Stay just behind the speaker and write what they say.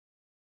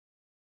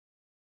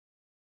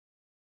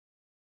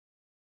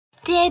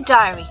Dear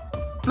Diary,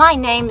 my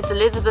name is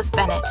Elizabeth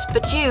Bennet,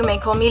 but you may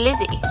call me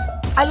Lizzy.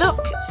 I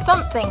look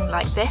something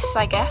like this,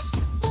 I guess.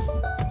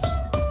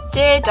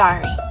 Dear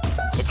Diary,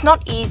 it's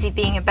not easy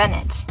being a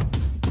Bennet.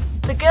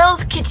 The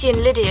girls Kitty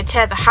and Lydia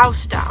tear the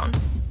house down.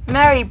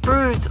 Mary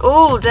broods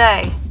all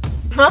day.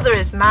 Mother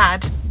is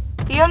mad.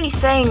 The only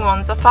sane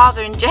ones are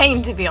Father and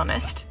Jane, to be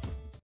honest.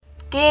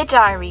 Dear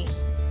Diary,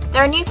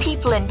 there are new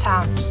people in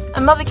town,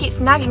 and Mother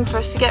keeps nagging for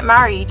us to get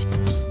married.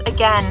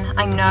 Again,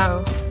 I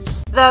know.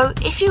 Though,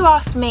 if you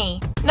asked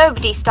me,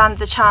 nobody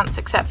stands a chance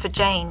except for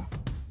Jane.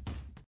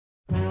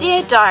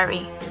 Dear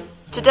Diary,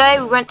 today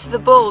we went to the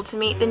ball to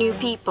meet the new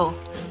people.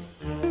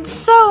 And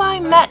so I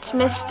met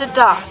Mr.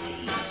 Darcy.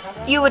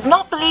 You would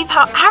not believe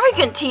how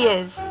arrogant he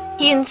is.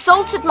 He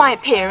insulted my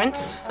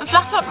appearance and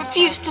flat out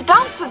refused to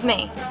dance with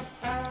me.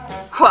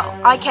 Well,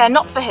 I care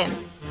not for him.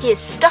 He is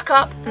stuck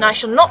up and I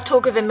shall not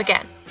talk of him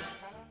again.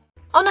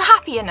 On a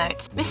happier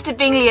note, Mr.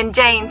 Bingley and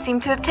Jane seem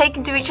to have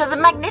taken to each other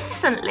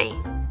magnificently.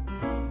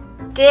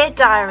 Dear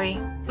Diary,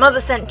 Mother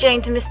sent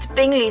Jane to Mr.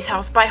 Bingley's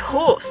house by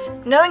horse,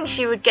 knowing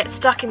she would get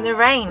stuck in the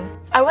rain.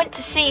 I went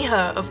to see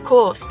her, of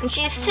course, and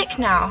she is sick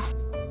now.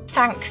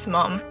 Thanks,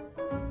 Mum.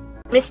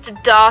 Mr.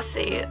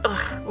 Darcy,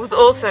 was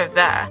also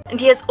there,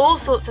 and he has all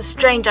sorts of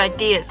strange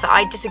ideas that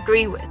I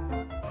disagree with.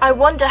 I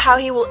wonder how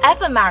he will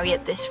ever marry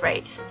at this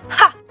rate.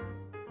 Ha!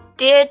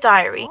 Dear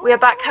Diary, we are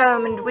back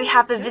home and we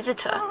have a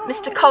visitor,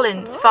 Mr.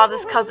 Collins,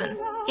 Father's cousin.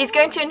 He's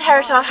going to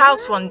inherit our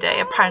house one day,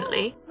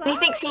 apparently, and he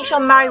thinks he shall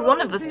marry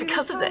one of us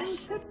because of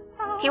this.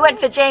 He went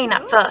for Jane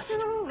at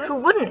first. Who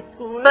wouldn't?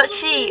 But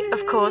she,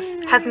 of course,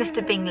 has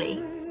Mr.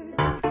 Bingley.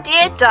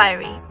 Dear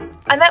Diary,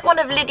 I met one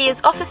of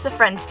Lydia's officer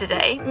friends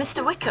today,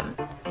 Mr. Wickham.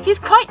 He's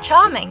quite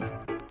charming.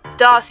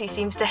 Darcy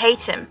seems to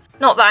hate him,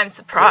 not that I'm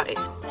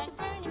surprised.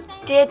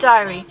 Dear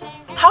Diary,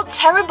 how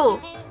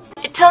terrible!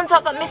 It turns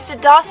out that Mr.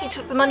 Darcy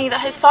took the money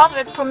that his father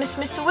had promised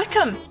Mr.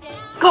 Wickham.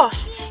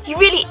 Gosh, he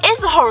really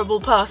is a horrible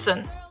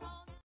person.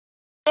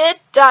 Dear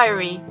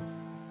Diary,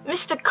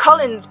 Mr.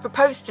 Collins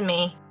proposed to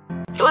me.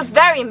 It was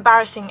very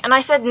embarrassing and I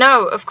said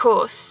no, of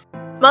course.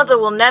 Mother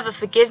will never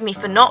forgive me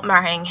for not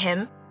marrying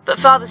him, but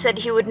Father said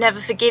he would never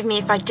forgive me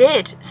if I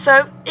did,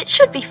 so it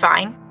should be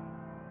fine.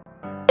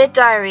 Dear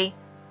Diary,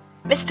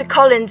 Mr.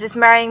 Collins is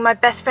marrying my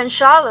best friend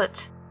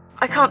Charlotte.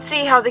 I can't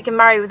see how they can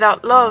marry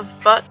without love,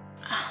 but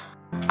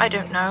I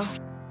don't know.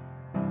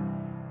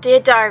 Dear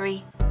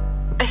Diary,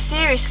 I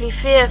seriously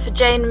fear for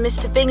Jane and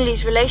Mr.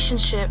 Bingley's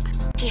relationship.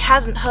 She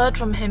hasn't heard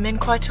from him in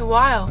quite a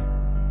while.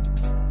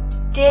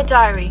 Dear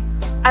Diary,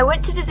 I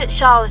went to visit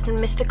Charlotte and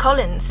Mr.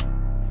 Collins.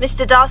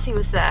 Mr. Darcy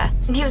was there,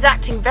 and he was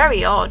acting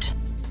very odd.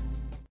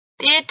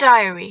 Dear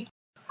Diary,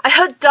 I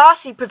heard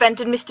Darcy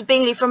prevented Mr.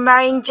 Bingley from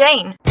marrying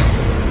Jane.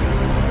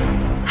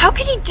 How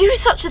could he do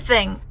such a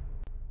thing?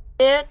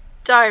 Dear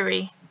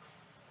Diary,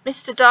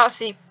 Mr.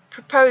 Darcy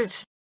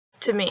proposed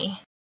to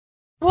me.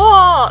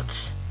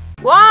 What?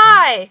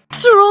 Why?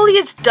 After all he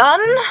has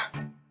done?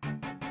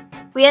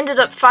 We ended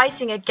up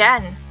fighting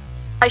again.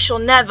 I shall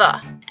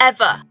never,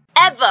 ever,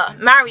 ever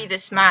marry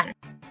this man.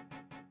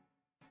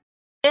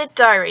 Dear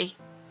Diary,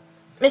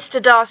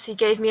 Mr. Darcy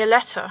gave me a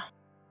letter.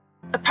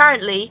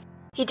 Apparently,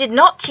 he did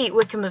not cheat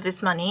Wickham of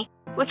his money.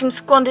 Wickham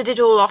squandered it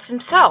all off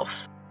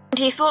himself. And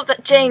he thought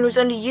that Jane was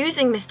only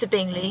using Mr.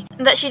 Bingley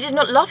and that she did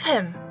not love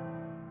him.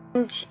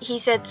 And he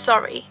said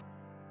sorry.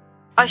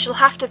 I shall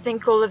have to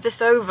think all of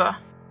this over.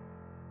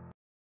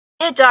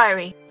 Dear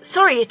Diary,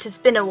 sorry it has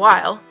been a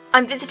while.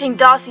 I'm visiting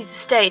Darcy's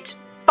estate,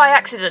 by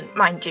accident,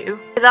 mind you,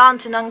 with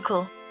Aunt and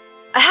Uncle.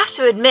 I have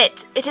to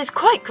admit, it is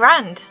quite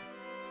grand.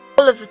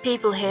 All of the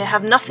people here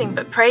have nothing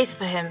but praise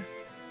for him.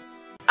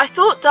 I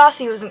thought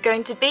Darcy wasn't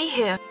going to be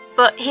here,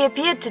 but he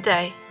appeared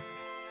today.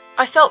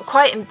 I felt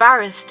quite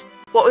embarrassed,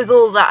 what with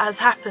all that has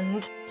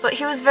happened, but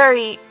he was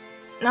very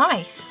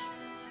nice.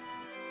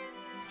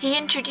 He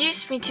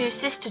introduced me to his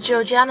sister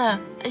Georgiana,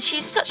 and she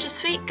is such a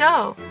sweet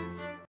girl.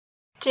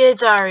 Dear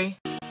Diary,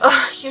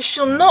 you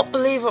shall not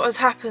believe what has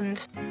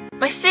happened.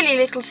 My silly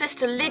little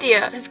sister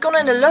Lydia has gone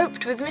and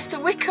eloped with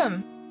Mr.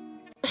 Wickham.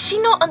 Does she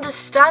not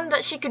understand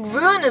that she could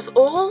ruin us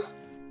all?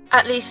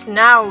 At least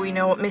now we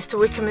know what Mr.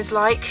 Wickham is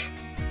like.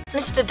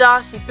 Mr.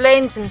 Darcy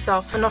blames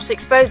himself for not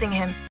exposing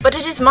him, but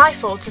it is my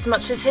fault as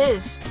much as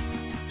his.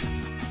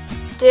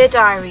 Dear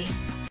Diary,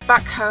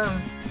 back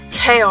home.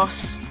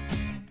 Chaos.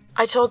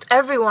 I told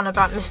everyone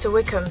about Mr.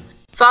 Wickham.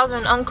 Father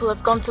and Uncle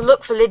have gone to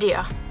look for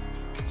Lydia.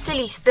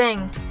 Silly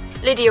thing,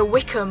 Lydia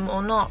Wickham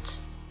or not.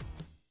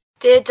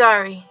 Dear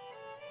Diary,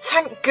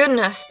 thank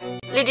goodness,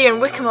 Lydia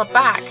and Wickham are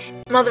back.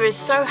 Mother is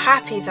so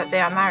happy that they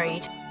are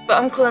married, but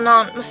Uncle and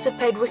Aunt must have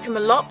paid Wickham a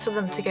lot for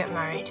them to get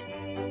married.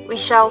 We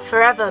shall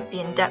forever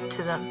be in debt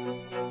to them.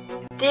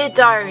 Dear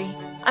Diary,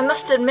 I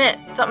must admit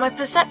that my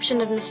perception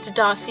of Mr.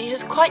 Darcy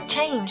has quite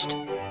changed.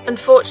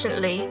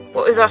 Unfortunately,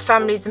 what with our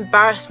family's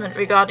embarrassment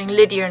regarding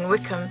Lydia and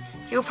Wickham,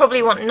 he will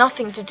probably want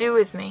nothing to do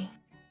with me.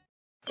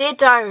 Dear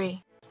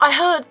Diary, I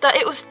heard that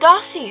it was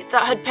Darcy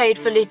that had paid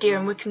for Lydia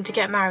and Wickham to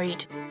get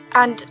married,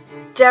 and,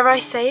 dare I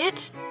say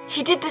it,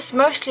 he did this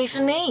mostly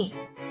for me.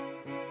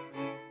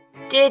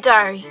 Dear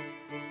Diary,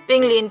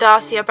 Bingley and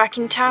Darcy are back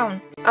in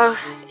town. Oh,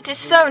 it is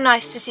so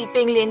nice to see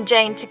Bingley and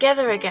Jane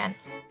together again.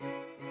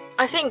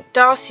 I think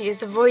Darcy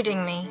is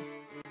avoiding me.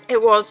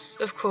 It was,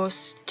 of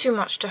course, too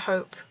much to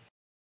hope.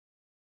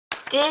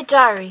 Dear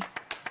Diary,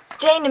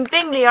 Jane and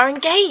Bingley are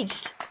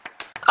engaged.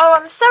 Oh,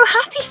 I'm so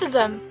happy for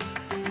them.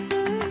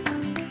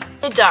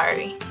 Dear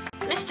Diary,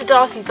 Mr.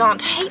 Darcy's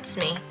aunt hates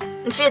me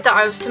and feared that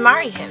I was to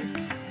marry him.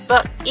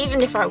 But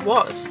even if I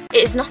was,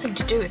 it is nothing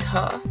to do with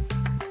her.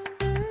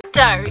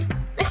 Diary,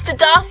 Mr.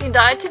 Darcy and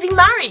I are to be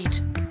married.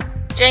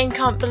 Jane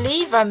can't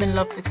believe I'm in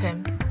love with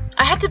him.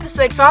 I had to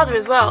persuade father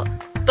as well,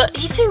 but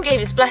he soon gave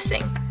his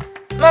blessing.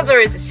 Mother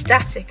is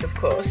ecstatic, of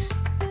course.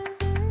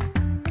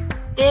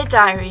 Dear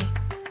Diary,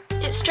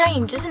 it's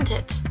strange, isn't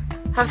it,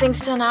 how things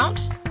turn out?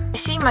 I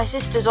see my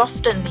sisters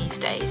often these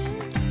days.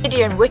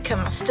 Lydia and Wickham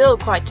are still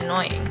quite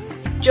annoying.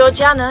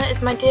 Georgiana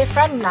is my dear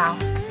friend now,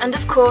 and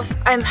of course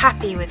I am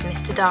happy with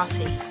Mr.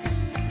 Darcy.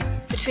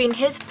 Between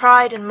his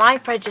pride and my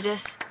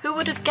prejudice, who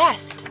would have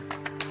guessed?